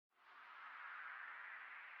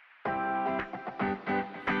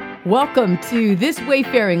Welcome to This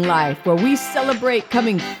Wayfaring Life, where we celebrate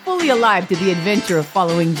coming fully alive to the adventure of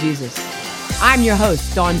following Jesus. I'm your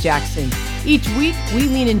host, Dawn Jackson. Each week, we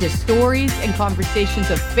lean into stories and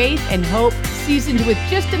conversations of faith and hope, seasoned with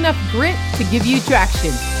just enough grit to give you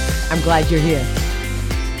traction. I'm glad you're here.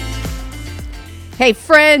 Hey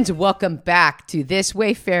friends, welcome back to This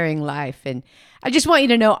Wayfaring Life. And I just want you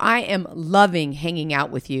to know I am loving hanging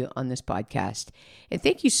out with you on this podcast. And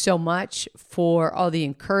thank you so much for all the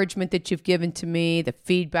encouragement that you've given to me, the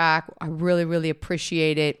feedback. I really, really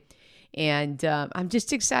appreciate it. And I'm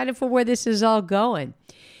just excited for where this is all going.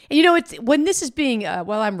 And you know, it's when this is being,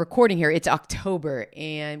 while I'm recording here, it's October,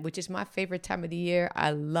 and which is my favorite time of the year.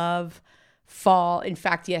 I love fall. In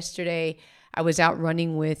fact, yesterday, I was out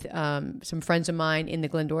running with some friends of mine in the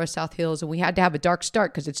Glendora South Hills, and we had to have a dark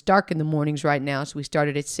start because it's dark in the mornings right now. So we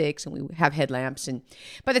started at 6, and we have headlamps. And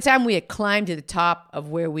by the time we had climbed to the top of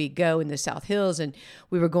where we go in the South Hills and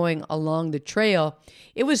we were going along the trail,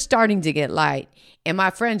 it was starting to get light. And my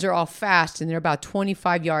friends are all fast, and they're about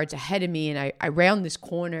 25 yards ahead of me. And I round this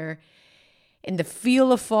corner, and the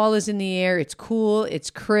feel of fall is in the air. It's cool. It's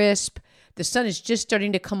crisp. The sun is just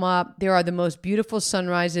starting to come up. There are the most beautiful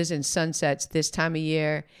sunrises and sunsets this time of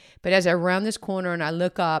year. But as I round this corner and I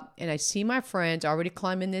look up and I see my friends already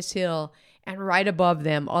climbing this hill, and right above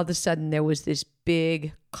them, all of a sudden there was this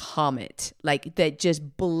big comet, like that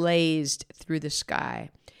just blazed through the sky.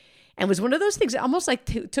 And it was one of those things that almost like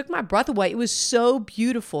took my breath away. It was so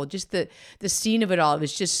beautiful, just the scene of it all. It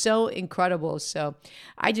was just so incredible. So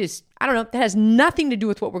I don't know, that has nothing to do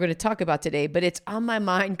with what we're going to talk about today, but it's on my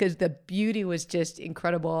mind because the beauty was just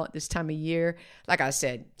incredible this time of year. Like I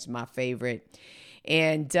said, it's my favorite.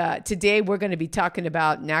 And today we're going to be talking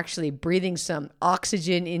about and actually breathing some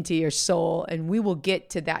oxygen into your soul. And we will get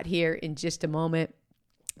to that here in just a moment.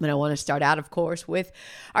 And I want to start out, of course, with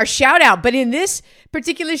our shout out. But in this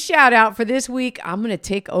particular shout out for this week, I'm going to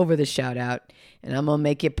take over the shout out and I'm going to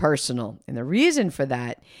make it personal. And the reason for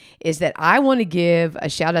that is that I want to give a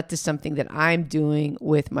shout out to something that I'm doing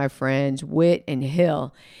with my friends, Whit and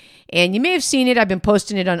Hill. And you may have seen it. I've been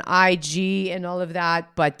posting it on IG and all of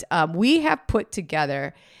that. But we have put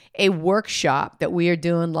together a workshop that we are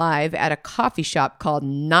doing live at a coffee shop called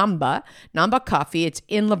Namba Coffee. It's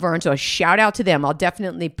in La Verne, so a shout out to them. I'll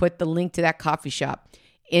definitely put the link to that coffee shop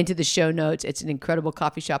into the show notes. It's an incredible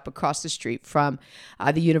coffee shop across the street from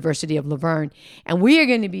the University of La Verne. And we are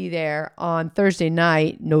going to be there on Thursday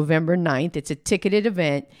night, November 9th. It's a ticketed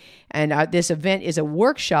event, and this event is a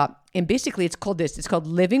workshop, and basically it's called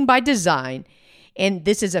Living by Design, and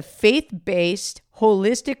this is a faith-based,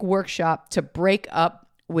 holistic workshop to break up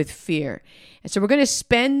with fear. And so we're going to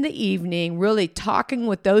spend the evening really talking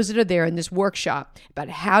with those that are there in this workshop about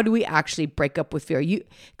how do we actually break up with fear.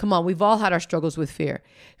 Come on, we've all had our struggles with fear.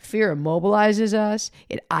 Fear immobilizes us,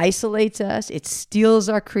 it isolates us, it steals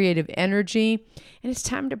our creative energy, and it's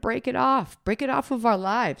time to break it off of our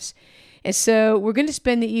lives. And so we're going to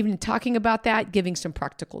spend the evening talking about that, giving some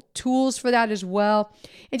practical tools for that as well.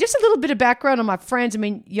 And just a little bit of background on my friends. I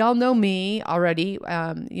mean, y'all know me already,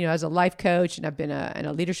 as a life coach, and I've been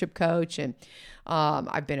a leadership coach, and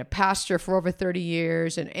I've been a pastor for over 30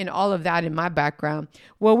 years, and all of that in my background.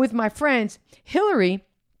 Well, with my friends, Hillary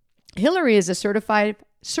is a certified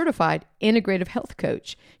integrative health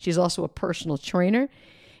coach. She's also a personal trainer,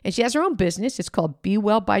 and she has her own business. It's called Be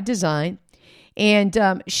Well by Design.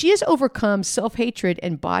 And she has overcome self-hatred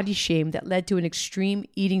and body shame that led to an extreme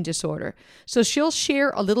eating disorder. So she'll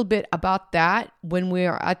share a little bit about that when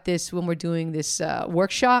we're doing this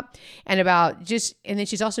workshop, and then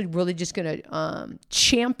she's also really just going to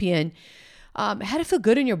champion how to feel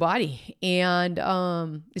good in your body, and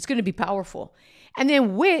it's going to be powerful. And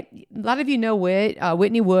then Whit, a lot of you know Whit,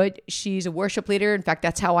 Whitney Wood. She's a worship leader. In fact,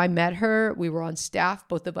 that's how I met her. We were on staff,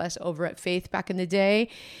 both of us, over at Faith back in the day.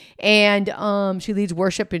 And she leads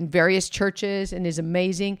worship in various churches and is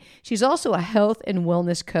amazing. She's also a health and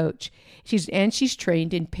wellness coach. She's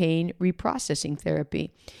trained in pain reprocessing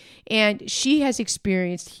therapy. And she has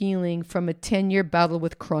experienced healing from a 10-year battle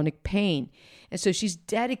with chronic pain. And so she's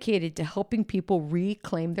dedicated to helping people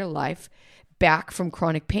reclaim their life back from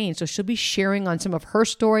chronic pain. So she'll be sharing on some of her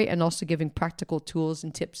story and also giving practical tools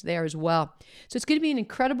and tips there as well. So it's going to be an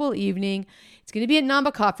incredible evening. It's going to be at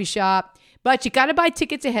Namba Coffee Shop, but you got to buy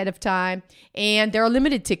tickets ahead of time, and there are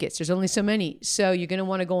limited tickets. There's only so many. So you're going to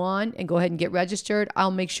want to go on and go ahead and get registered.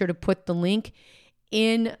 I'll make sure to put the link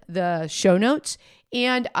in the show notes.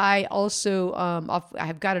 And I also,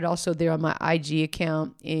 I've got it also there on my IG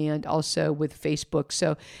account and also with Facebook.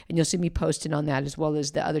 So, and you'll see me posting on that as well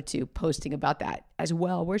as the other two posting about that as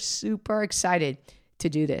well. We're super excited to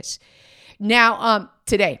do this. Now,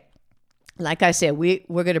 today, like I said, we're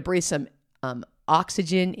going to breathe some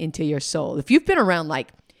oxygen into your soul. If you've been around like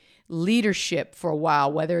leadership for a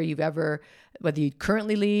while, whether you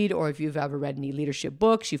currently lead or if you've ever read any leadership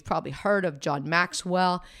books, you've probably heard of John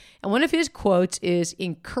Maxwell. And one of his quotes is,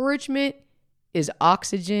 encouragement is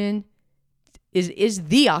oxygen, is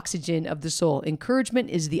the oxygen of the soul. Encouragement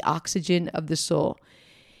is the oxygen of the soul.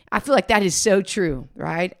 I feel like that is so true,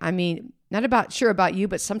 right? I mean, not sure about you,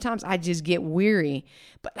 but sometimes I just get weary.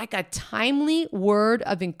 But like a timely word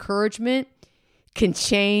of encouragement can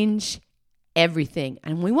change everything.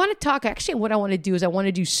 And we want to talk, actually what I want to do is I want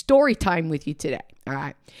to do story time with you today. All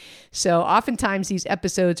right. So oftentimes these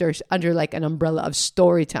episodes are under like an umbrella of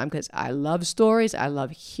story time because I love stories. I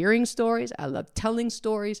love hearing stories. I love telling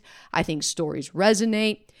stories. I think stories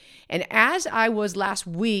resonate. And as I was last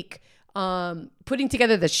week putting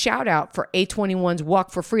together the shout out for A21's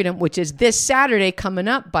Walk for Freedom, which is this Saturday coming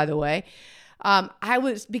up, by the way, I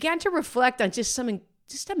began to reflect on just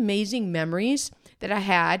amazing memories that I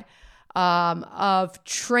had of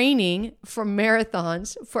training for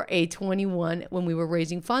marathons for A21 when we were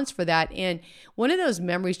raising funds for that. And one of those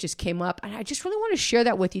memories just came up, and I just really want to share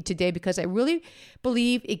that with you today because I really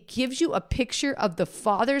believe it gives you a picture of the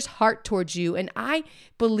Father's heart towards you. And I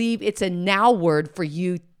believe it's a now word for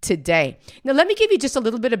you today. Now, let me give you just a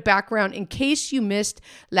little bit of background in case you missed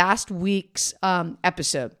last week's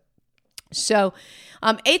episode. So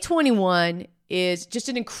A21 is just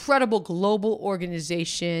an incredible global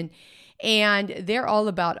organization, and they're all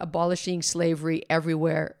about abolishing slavery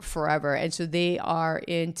everywhere, forever. And so they are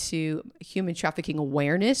into human trafficking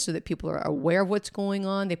awareness so that people are aware of what's going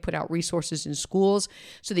on. They put out resources in schools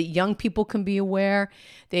so that young people can be aware.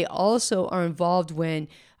 They also are involved when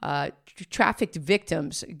trafficked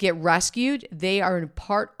victims get rescued. They are a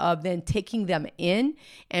part of then taking them in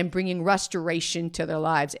and bringing restoration to their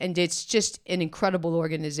lives. And it's just an incredible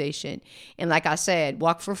organization. And like I said,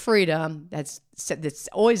 Walk for Freedom, that's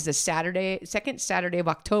always the second Saturday of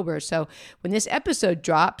October. So when this episode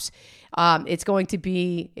drops, it's going to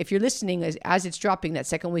be, if you're listening as it's dropping that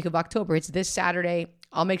second week of October, it's this Saturday.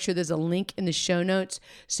 I'll make sure there's a link in the show notes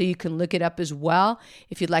so you can look it up as well.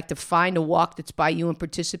 If you'd like to find a walk that's by you and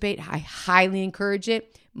participate, I highly encourage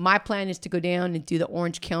it. My plan is to go down and do the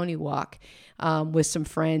Orange County walk with some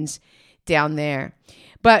friends down there.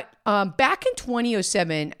 But back in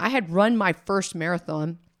 2007, I had run my first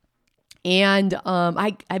marathon, and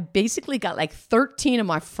I basically got like 13 of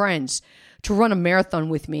my friends to run a marathon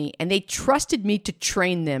with me, and they trusted me to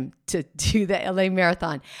train them to do the LA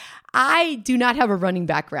Marathon. I do not have a running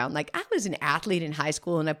background. Like, I was an athlete in high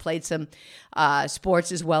school and I played some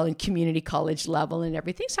sports as well in community college level and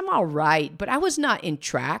everything. So I'm all right, but I was not in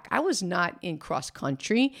track. I was not in cross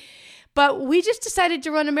country, but we just decided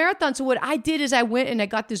to run a marathon. So what I did is I went and I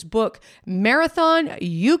got this book, Marathon,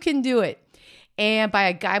 You Can Do It, and by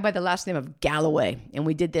a guy by the last name of Galloway. And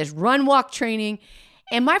we did this run walk training,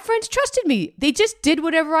 and my friends trusted me. They just did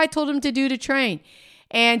whatever I told them to do to train.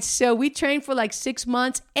 And so we trained for like 6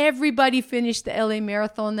 months. Everybody finished the LA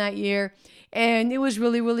Marathon that year. And it was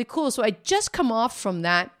really, really cool. So I just come off from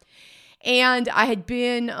that. And I had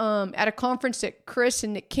been at a conference that Chris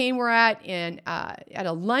and Nick Kane were at. And at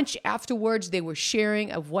a lunch afterwards, they were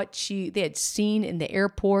sharing of what they had seen in the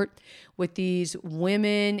airport with these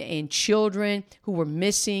women and children who were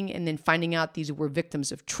missing, and then finding out these were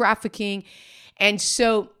victims of trafficking. And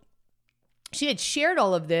so she had shared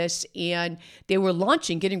all of this, and they were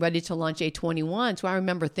getting ready to launch A21. So I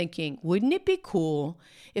remember thinking, wouldn't it be cool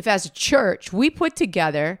if as a church, we put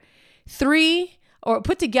together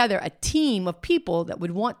a team of people that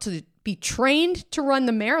would want to be trained to run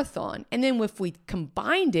the marathon. And then if we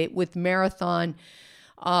combined it with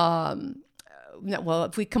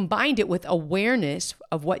if we combined it with awareness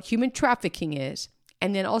of what human trafficking is,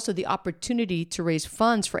 and then also the opportunity to raise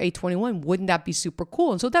funds for A21, wouldn't that be super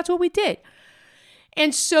cool? And so that's what we did.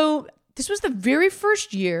 And so this was the very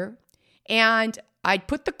first year, and I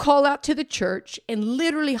put the call out to the church, and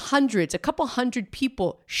literally a couple hundred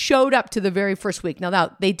people showed up to the very first week.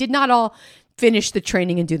 Now they did not all finish the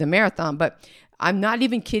training and do the marathon, but I'm not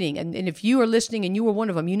even kidding. And if you are listening and you were one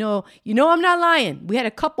of them, you know I'm not lying. We had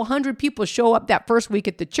a couple hundred people show up that first week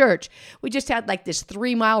at the church. We just had like this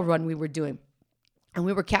 3-mile run we were doing, and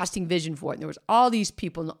we were casting vision for it. And there was all these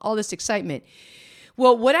people and all this excitement.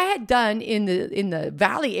 Well, what I had done in the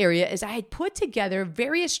valley area is I had put together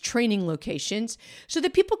various training locations so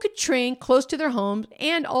that people could train close to their homes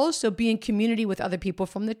and also be in community with other people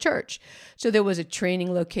from the church. So there was a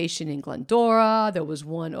training location in Glendora. There was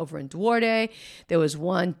one over in Duarte. There was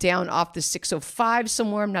one down off the 605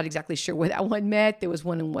 somewhere. I'm not exactly sure where that one met. There was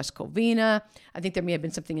one in West Covina. I think there may have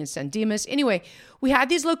been something in San Dimas. Anyway, we had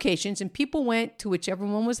these locations and people went to whichever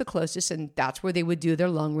one was the closest, and that's where they would do their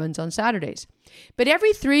long runs on Saturdays. But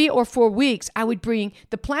every 3 or 4 weeks,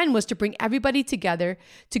 the plan was to bring everybody together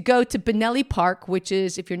to go to Benelli Park, which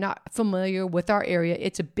is, if you're not familiar with our area,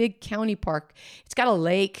 it's a big county park. It's got a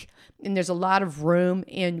lake and there's a lot of room.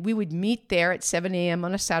 And we would meet there at 7 a.m.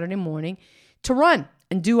 on a Saturday morning to run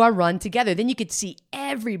and do our run together. Then you could see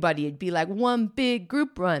everybody. It'd be like one big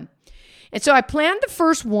group run. And so I planned the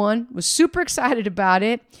first one, was super excited about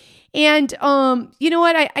it. And you know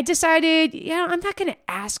what? I decided, I'm not going to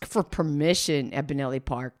ask for permission at Benelli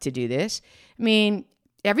Park to do this. I mean,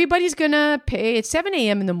 everybody's going to pay. It's 7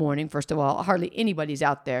 a.m. in the morning, first of all. Hardly anybody's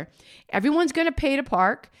out there. Everyone's going to pay to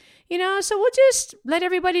park, so we'll just let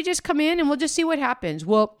everybody just come in and we'll just see what happens.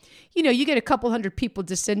 Well, you get a couple hundred people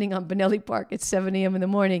descending on Benelli Park at 7 a.m. in the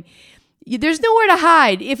morning. There's nowhere to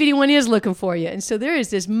hide if anyone is looking for you. And so there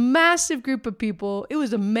is this massive group of people. It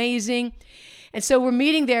was amazing. And so we're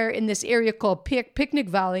meeting there in this area called Picnic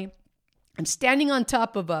Valley. I'm standing on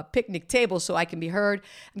top of a picnic table so I can be heard.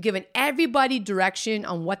 I'm giving everybody direction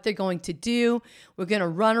on what they're going to do. We're going to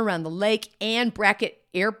run around the lake and Brackett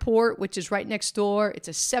Airport, which is right next door. It's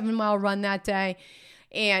a 7-mile run that day.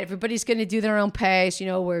 And everybody's going to do their own pace.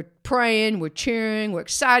 We're praying, we're cheering, we're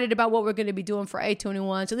excited about what we're going to be doing for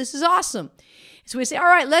A21. So this is awesome. So we say, all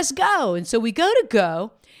right, let's go. And so we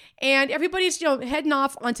go. And everybody's, heading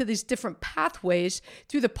off onto these different pathways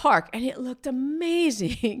through the park. And it looked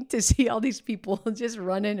amazing to see all these people just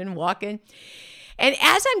running and walking. And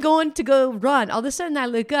as I'm going to go run, all of a sudden I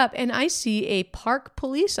look up and I see a park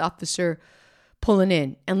police officer pulling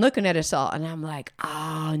in and looking at us all. And I'm like,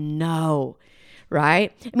 oh no.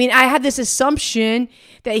 Right? I mean, I had this assumption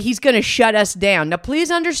that he's going to shut us down. Now,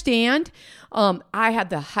 please understand, I have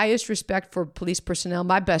the highest respect for police personnel.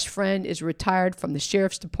 My best friend is retired from the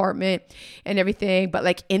sheriff's department and everything. But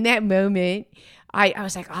like in that moment, I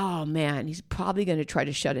was like, oh man, he's probably going to try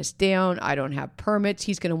to shut us down. I don't have permits.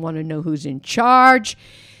 He's going to want to know who's in charge.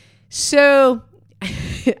 So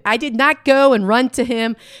I did not go and run to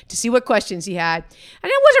him to see what questions he had.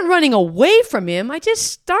 And I wasn't running away from him. I just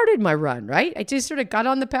started my run, right? I just sort of got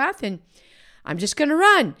on the path and I'm just going to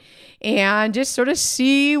run and just sort of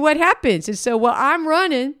see what happens. And so while I'm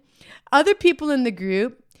running, other people in the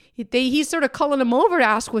group, he's sort of calling them over to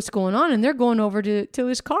ask what's going on. And they're going over to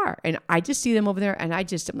his car. And I just see them over there and I'm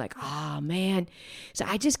like, oh man. So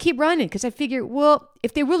I just keep running because I figure, well,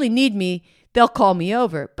 if they really need me, they'll call me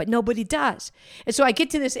over, but nobody does. And so I get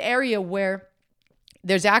to this area where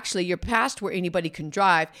there's actually, you're past where anybody can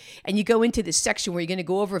drive, and you go into this section where you're going to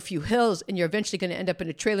go over a few hills, and you're eventually going to end up in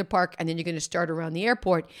a trailer park, and then you're going to start around the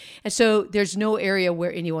airport. And so there's no area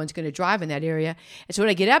where anyone's going to drive in that area. And so when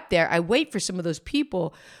I get up there, I wait for some of those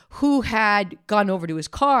people who had gone over to his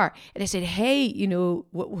car, and I said, hey,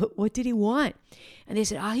 what did he want? And they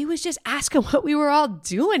said, oh, he was just asking what we were all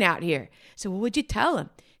doing out here. So what would you tell him?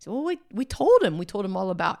 So we told him. We told him all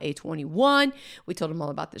about A21. We told him all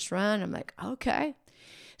about this run. I'm like, okay.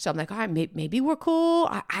 So I'm like, all right, maybe we're cool.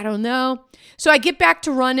 I don't know. So I get back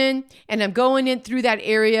to running, and I'm going in through that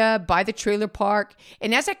area by the trailer park.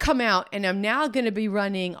 And as I come out, and I'm now going to be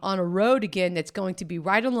running on a road again that's going to be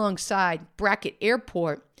right alongside Brackett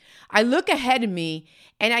Airport, I look ahead of me,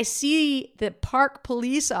 and I see the park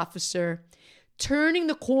police officer turning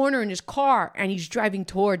the corner in his car, and he's driving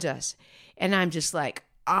towards us. And I'm just like,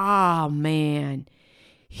 oh, man,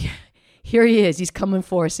 here he is. He's coming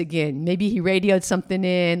for us again. Maybe he radioed something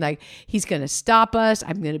in, like he's going to stop us.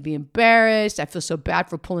 I'm going to be embarrassed. I feel so bad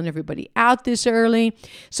for pulling everybody out this early.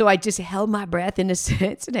 So I just held my breath in a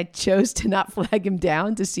sense, and I chose to not flag him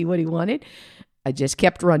down to see what he wanted. I just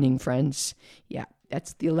kept running, friends. Yeah,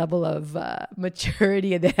 that's the level of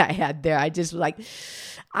maturity that I had there. I just like,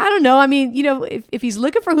 I don't know. I mean, if he's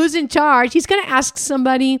looking for who's in charge, he's going to ask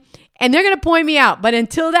somebody, and they're going to point me out. But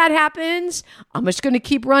until that happens, I'm just going to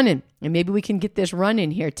keep running. And maybe we can get this run in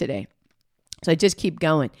here today. So I just keep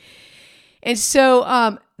going. And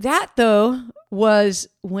so that, though, was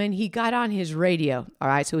when he got on his radio. All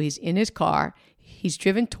right, so he's in his car. He's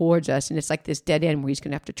driven towards us, and it's like this dead end where he's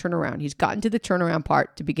going to have to turn around. He's gotten to the turnaround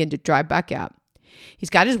part to begin to drive back out. He's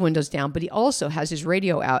got his windows down, but he also has his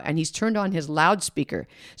radio out, and he's turned on his loudspeaker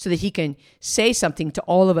so that he can say something to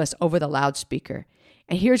all of us over the loudspeaker.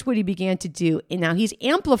 And here's what he began to do. And now he's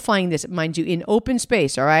amplifying this, mind you, in open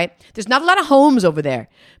space, all right? There's not a lot of homes over there,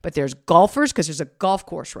 but there's golfers because there's a golf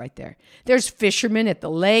course right there. There's fishermen at the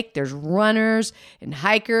lake. There's runners and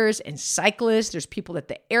hikers and cyclists. There's people at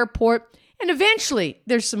the airport. And eventually,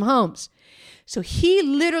 there's some homes. So he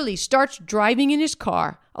literally starts driving in his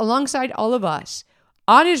car alongside all of us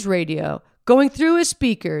on his radio, going through his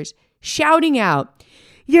speakers, shouting out,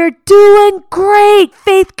 "You're doing great,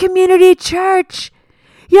 Faith Community Church.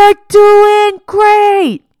 You're doing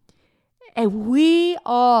great." And we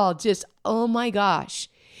all just, oh my gosh.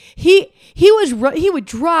 He would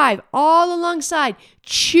drive all alongside,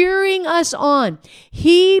 cheering us on.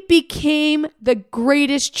 He became the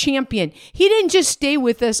greatest champion. He didn't just stay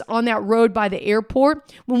with us on that road by the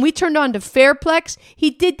airport. When we turned on to Fairplex,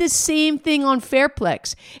 he did the same thing on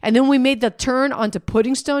Fairplex. And then we made the turn onto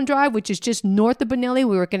Puddingstone Drive, which is just north of Benelli.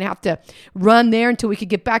 We were going to have to run there until we could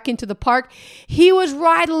get back into the park. He was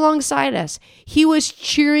right alongside us. He was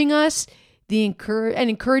cheering us and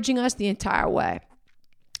encouraging us the entire way.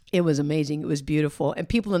 It was amazing. It was beautiful. And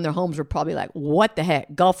people in their homes were probably like, what the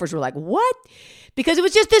heck? Golfers were like, what? Because it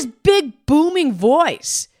was just this big booming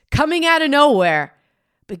voice coming out of nowhere,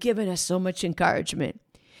 but giving us so much encouragement.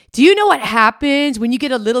 Do you know what happens when you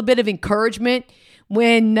get a little bit of encouragement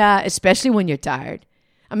especially when you're tired?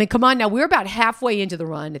 I mean, come on now. We're about halfway into the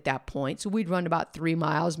run at that point. So we'd run about 3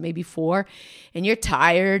 miles, maybe 4. And you're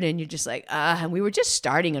tired and you're just like, and we were just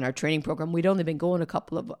starting in our training program. We'd only been going a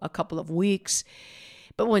couple of weeks.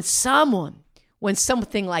 But when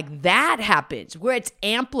something like that happens, where it's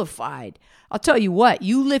amplified, I'll tell you what,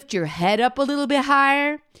 you lift your head up a little bit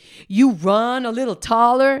higher, you run a little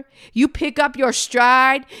taller, you pick up your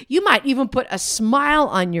stride, you might even put a smile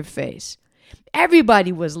on your face.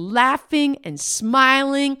 Everybody was laughing and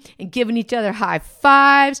smiling and giving each other high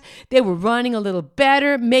fives. They were running a little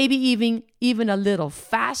better, maybe even a little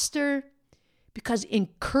faster, because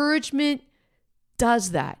encouragement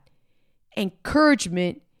does that.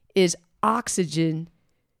 Encouragement is oxygen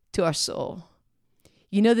to our soul.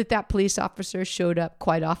 You know that police officer showed up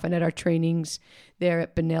quite often at our trainings there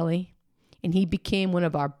at Benelli, and he became one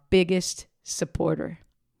of our biggest supporter.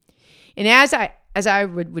 And as I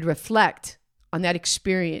would reflect on that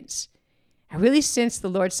experience, I really sensed the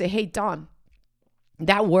Lord say, "Hey, Dawn,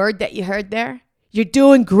 that word that you heard there, you're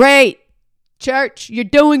doing great. Church, you're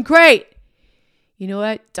doing great. You know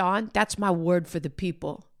what, Dawn? That's my word for the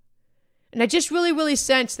people." And I just really, really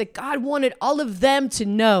sensed that God wanted all of them to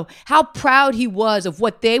know how proud he was of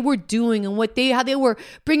what they were doing and how they were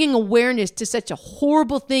bringing awareness to such a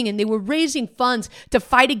horrible thing. And they were raising funds to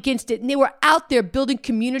fight against it. And they were out there building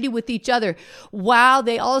community with each other while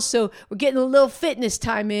they also were getting a little fitness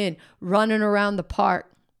time in, running around the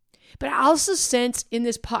park. But I also sense in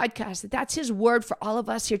this podcast that that's his word for all of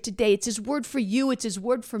us here today. It's his word for you. It's his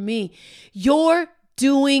word for me. You're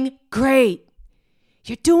doing great.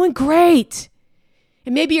 You're doing great.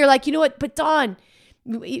 And maybe you're like, you know what, but Dawn,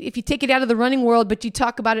 if you take it out of the running world, but you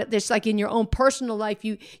talk about it this like in your own personal life,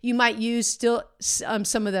 you might use still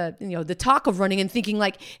some of the, the talk of running and thinking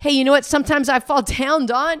like, hey, you know what, sometimes I fall down,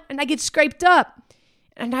 Dawn, and I get scraped up.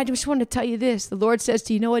 And I just want to tell you this. The Lord says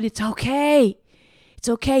to you, know what, it's okay. It's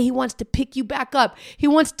okay. He wants to pick you back up. He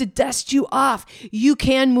wants to dust you off. You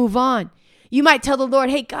can move on. You might tell the Lord,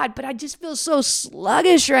 hey, God, but I just feel so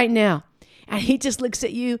sluggish right now. And he just looks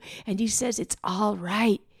at you and he says, it's all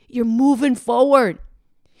right. You're moving forward.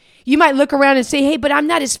 You might look around and say, hey, but I'm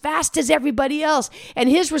not as fast as everybody else. And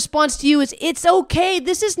his response to you is, it's okay.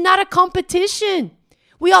 This is not a competition.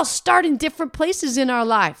 We all start in different places in our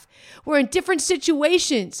life. We're in different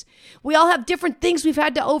situations. We all have different things we've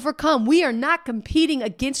had to overcome. We are not competing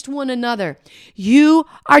against one another. You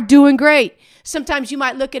are doing great. Sometimes you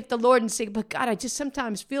might look at the Lord and say, but God, I just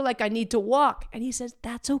sometimes feel like I need to walk. And he says,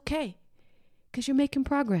 that's okay. Because you're making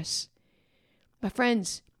progress. My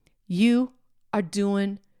friends, you are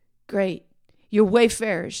doing great. You're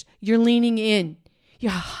wayfarers. You're leaning in.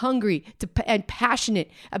 You're hungry and passionate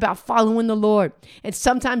about following the Lord. And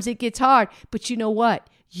sometimes it gets hard, but you know what?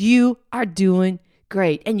 You are doing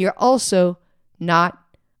great. And you're also not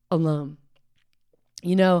alone.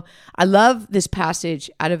 I love this passage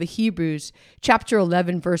out of Hebrews chapter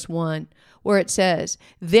 11, verse 1. Where it says,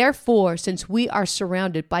 therefore, since we are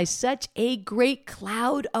surrounded by such a great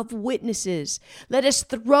cloud of witnesses, let us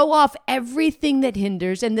throw off everything that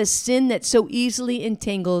hinders and the sin that so easily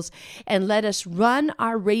entangles, and let us run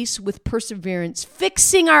our race with perseverance,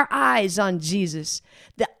 fixing our eyes on Jesus,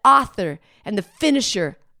 the author and the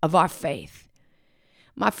finisher of our faith.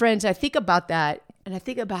 My friends, I think about that, and I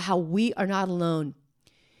think about how we are not alone.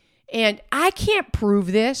 And I can't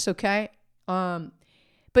prove this, okay?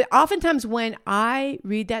 But oftentimes when I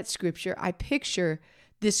read that scripture, I picture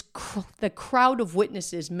the crowd of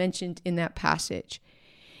witnesses mentioned in that passage.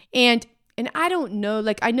 And I don't know,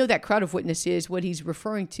 like I know that crowd of witnesses, what he's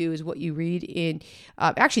referring to is what you read in,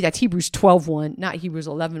 actually that's Hebrews 12:1, not Hebrews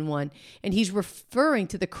 11:1. And he's referring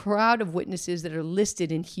to the crowd of witnesses that are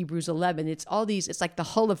listed in Hebrews 11. It's like the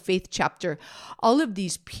Hall of Faith chapter. All of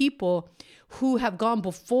these people who have gone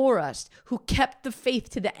before us, who kept the faith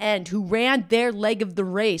to the end, who ran their leg of the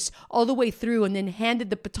race all the way through and then handed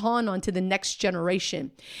the baton on to the next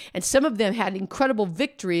generation. And some of them had incredible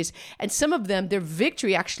victories, and some of them, their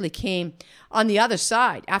victory actually came on the other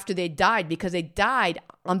side after they died, because they died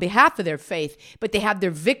on behalf of their faith, but they have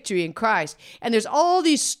their victory in Christ. And there's all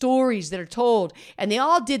these stories that are told, and they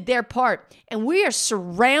all did their part. And we are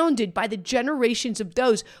surrounded by the generations of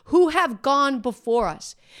those who have gone before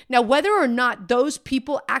us. Now, whether or not those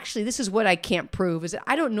people actually, this is what I can't prove, is that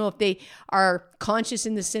I don't know if they are conscious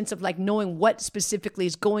in the sense of like knowing what specifically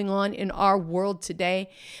is going on in our world today.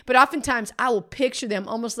 But oftentimes I will picture them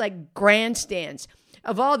almost like grandstands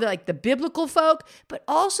of all the biblical folk, but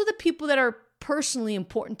also the people that are personally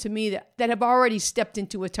important to me that have already stepped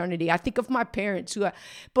into eternity. I think of my parents, who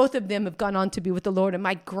both of them have gone on to be with the Lord, and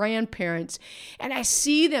my grandparents, and I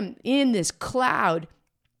see them in this cloud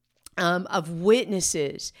of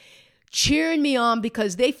witnesses cheering me on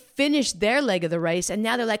because they finished their leg of the race, and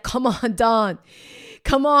now they're like, come on, Don,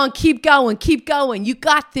 come on, keep going, you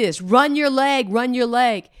got this, run your leg.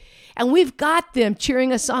 And we've got them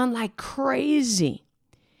cheering us on like crazy.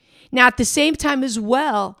 Now, at the same time as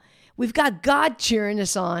well, we've got God cheering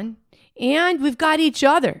us on, and we've got each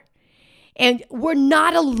other. And we're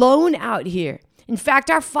not alone out here. In fact,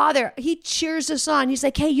 our Father, he cheers us on. He's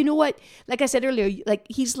like, hey, you know what? Like I said earlier,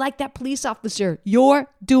 he's like that police officer. You're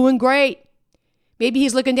doing great. Maybe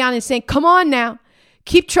he's looking down and saying, come on now.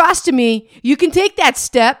 Keep trusting me. You can take that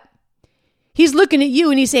step. He's looking at you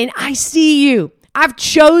and he's saying, I see you. I've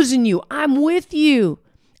chosen you. I'm with you.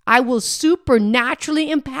 I will supernaturally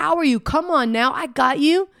empower you. Come on now. I got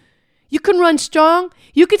you. You can run strong.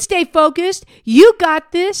 You can stay focused. You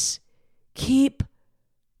got this. Keep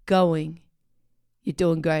going. You're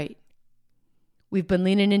doing great. We've been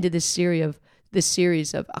leaning into this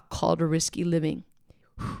series of A Call to Risky Living.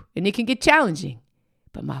 And it can get challenging.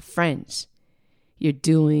 But my friends, you're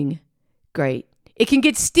doing great. It can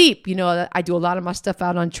get steep. You know, I do a lot of my stuff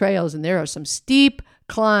out on trails, and there are some steep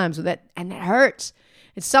climbs and that hurts.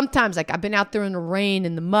 And sometimes, like, I've been out there in the rain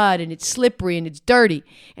and the mud, and it's slippery and it's dirty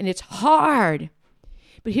and it's hard.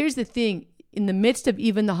 But here's the thing. In the midst of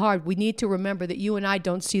even the hard, we need to remember that you and I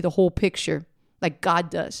don't see the whole picture like God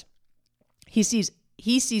does. He sees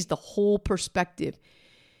the whole perspective.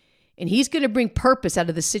 And he's going to bring purpose out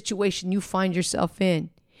of the situation you find yourself in.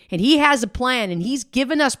 And he has a plan, and he's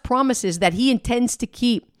given us promises that he intends to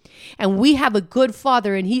keep. And we have a good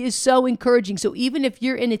Father, and he is so encouraging. So even if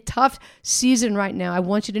you're in a tough season right now, I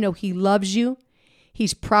want you to know he loves you.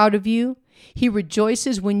 He's proud of you. He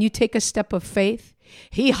rejoices when you take a step of faith.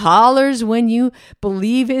 He hollers when you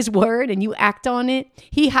believe his word and you act on it.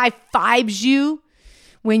 He high fives you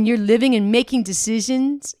when you're living and making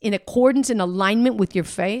decisions in accordance and alignment with your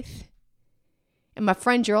faith. And my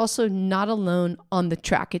friend, you're also not alone on the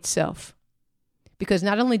track itself. Because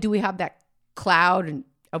not only do we have that cloud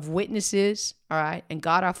of witnesses, all right, and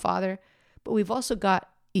God our Father, but we've also got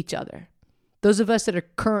each other. Those of us that are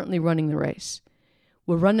currently running the race.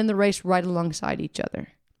 We're running the race right alongside each other.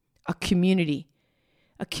 A community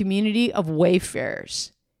of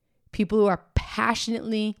wayfarers, people who are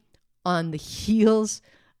passionately on the heels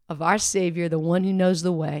of our Savior, the one who knows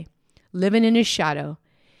the way, living in his shadow.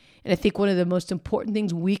 And I think one of the most important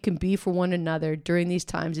things we can be for one another during these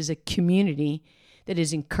times is a community that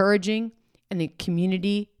is encouraging and a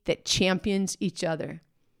community that champions each other.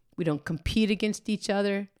 We don't compete against each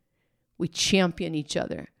other. We champion each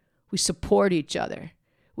other. We support each other.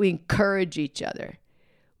 We encourage each other.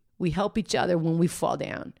 We help each other when we fall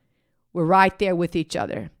down. We're right there with each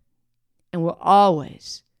other. And we're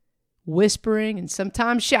always whispering and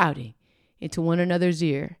sometimes shouting into one another's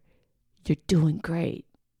ear, you're doing great.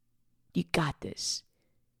 You got this.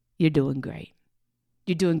 You're doing great.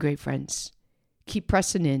 You're doing great, friends. Keep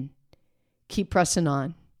pressing in. Keep pressing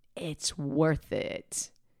on. It's worth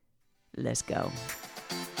it. Let's go.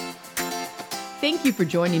 Thank you for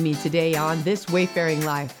joining me today on This Wayfaring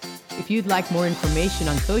Life. If you'd like more information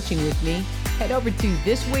on coaching with me, head over to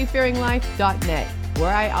thiswayfaringlife.net,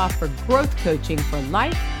 where I offer growth coaching for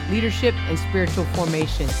life, leadership, and spiritual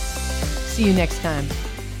formation. See you next time.